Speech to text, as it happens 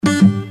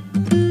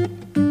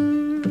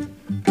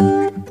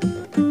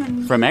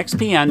From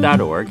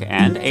XPN.org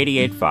and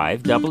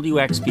 88.5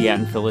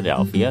 WXPN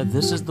Philadelphia,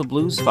 this is the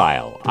Blues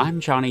File.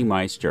 I'm Johnny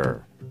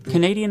Meister.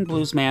 Canadian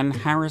bluesman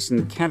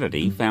Harrison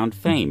Kennedy found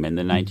fame in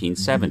the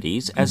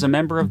 1970s as a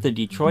member of the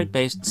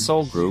Detroit-based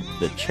soul group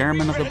The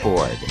Chairman of the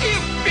Board.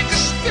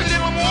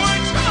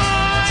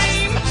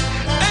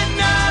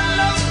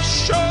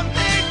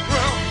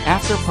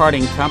 After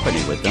parting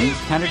company with them,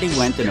 Kennedy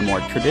went in a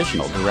more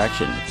traditional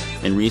direction.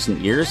 In recent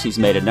years, he's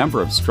made a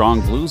number of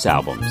strong blues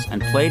albums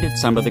and played at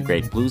some of the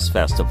great blues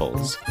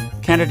festivals.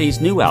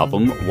 Kennedy's new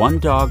album, One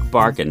Dog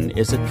Barkin,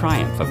 is a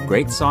triumph of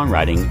great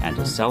songwriting and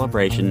a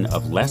celebration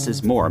of less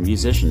is more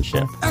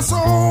musicianship.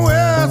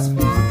 SOS,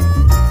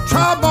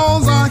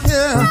 trombones are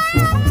here,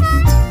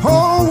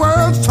 whole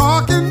world's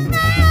talking,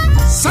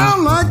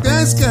 sound like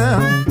they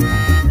scared.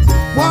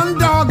 One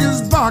dog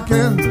is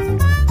barking,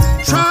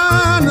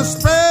 trying to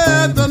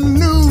spread the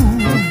news.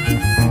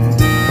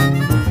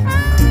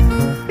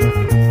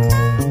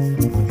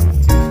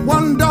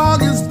 One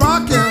dog is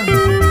barking,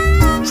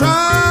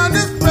 trying to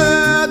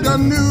spread the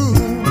news.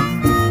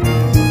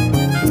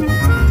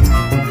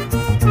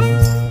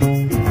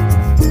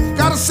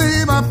 Gotta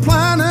save our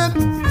planet,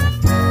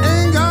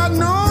 ain't got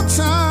no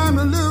time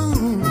to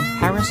lose.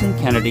 Harrison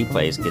Kennedy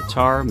plays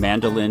guitar,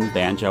 mandolin,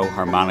 banjo,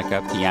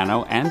 harmonica,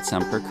 piano, and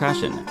some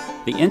percussion.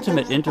 The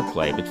intimate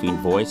interplay between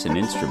voice and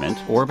instrument,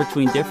 or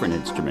between different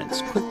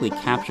instruments, quickly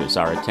captures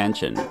our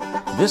attention.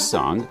 This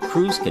song,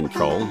 Cruise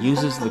Control,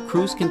 uses the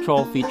cruise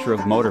control feature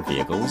of motor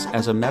vehicles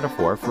as a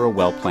metaphor for a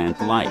well-planned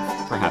life.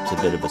 Perhaps a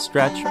bit of a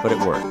stretch, but it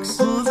works.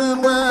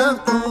 Cruising with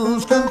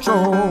cruise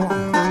control.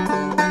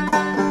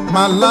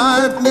 My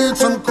life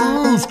needs some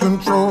cruise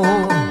control.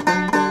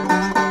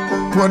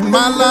 Put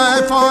my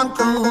life on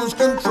cruise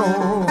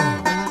control.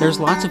 There's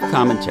lots of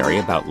commentary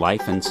about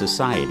life and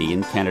society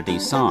in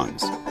Kennedy's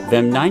songs.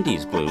 Them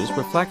 90s Blues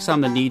reflects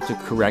on the need to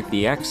correct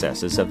the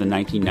excesses of the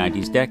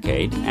 1990s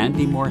decade and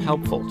be more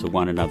helpful to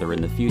one another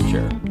in the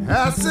future.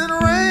 Acid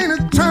rain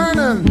is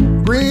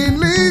turning, green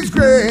leaves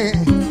gray.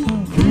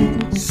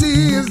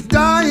 Sea is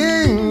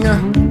dying,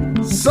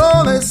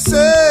 so they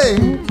say.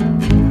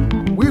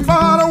 We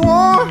fought a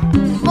war,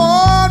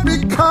 Lord,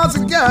 because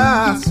of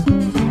gas.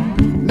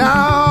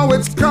 Now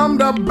it's come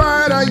to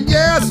murder,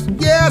 yes,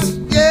 yes,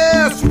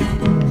 yes.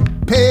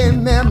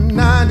 Paying them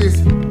 90s.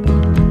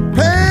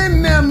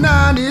 Paying them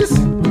 90s,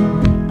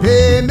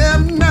 paying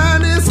them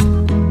 90s,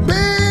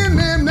 paying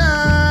them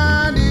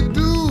 90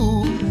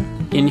 dues.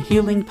 In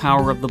Healing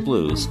Power of the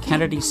Blues,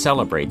 Kennedy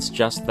celebrates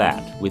just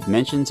that, with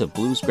mentions of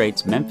blues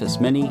greats Memphis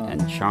Minnie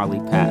and Charlie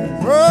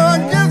Patton. Well,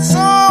 get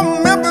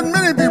some Memphis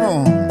Minnie,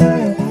 people.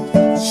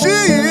 She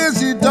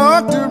is the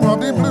doctor of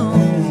the blues.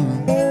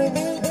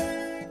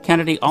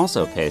 Kennedy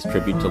also pays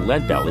tribute to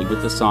Leadbelly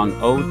with the song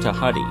Ode to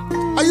Huddy.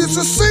 I used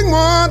to sing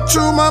one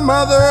to my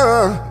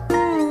mother.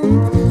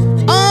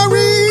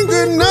 Irene,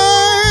 good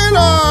night,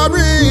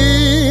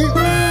 Irene.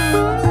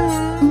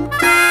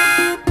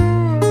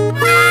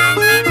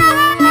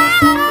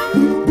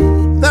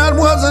 That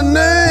was her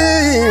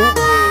name.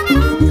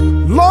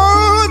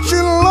 Lord, she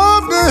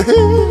loved to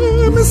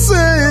hear me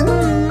sing.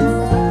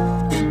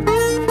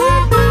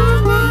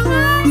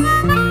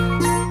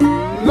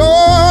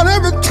 Lord,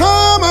 every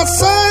time I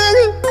sang,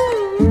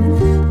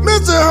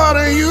 Mr.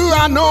 Huddy, you,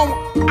 I know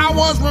I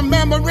was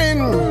remembering.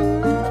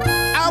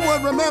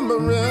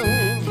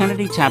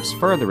 Kennedy taps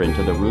further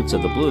into the roots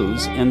of the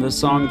blues in the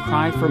song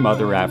Cry for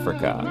Mother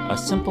Africa, a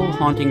simple,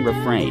 haunting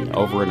refrain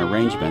over an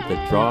arrangement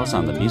that draws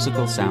on the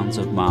musical sounds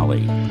of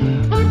Mali.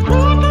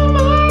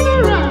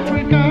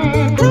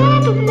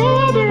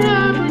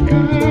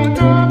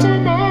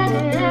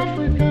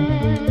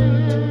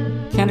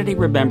 Kennedy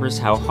remembers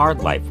how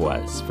hard life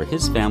was for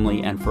his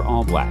family and for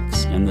all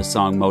blacks in the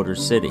song Motor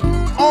City.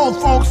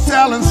 Old folks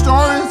telling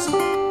stories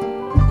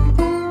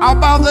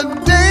about the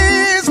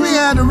days we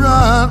had to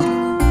run.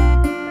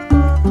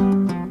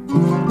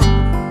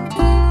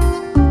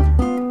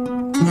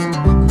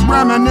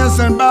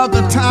 Reminiscing about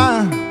the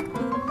time.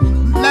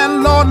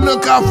 Landlord,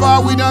 look how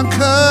far we done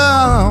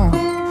come.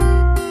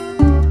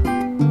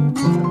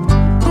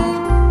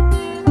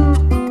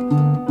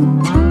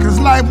 Cause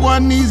life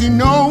wasn't easy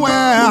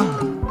nowhere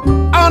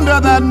under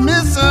that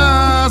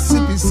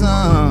Mississippi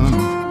sun.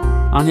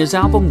 On his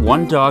album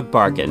One Dog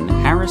Barkin,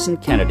 Harrison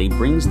Kennedy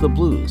brings the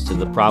blues to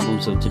the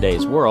problems of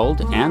today's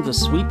world and the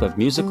sweep of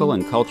musical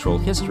and cultural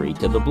history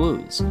to the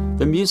blues.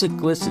 The music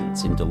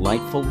glistens in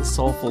delightful,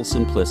 soulful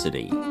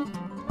simplicity.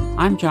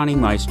 I'm Johnny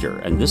Meister,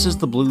 and this is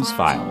the Blues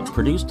File,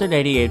 produced at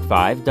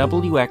 88.5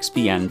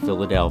 WXPN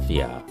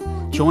Philadelphia.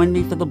 Join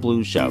me for the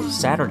Blues Show,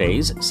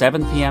 Saturdays,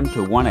 7 p.m.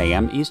 to 1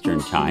 a.m. Eastern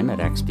Time at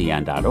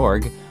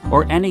xpn.org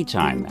or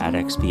anytime at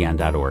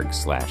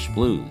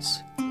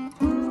xpn.org/blues.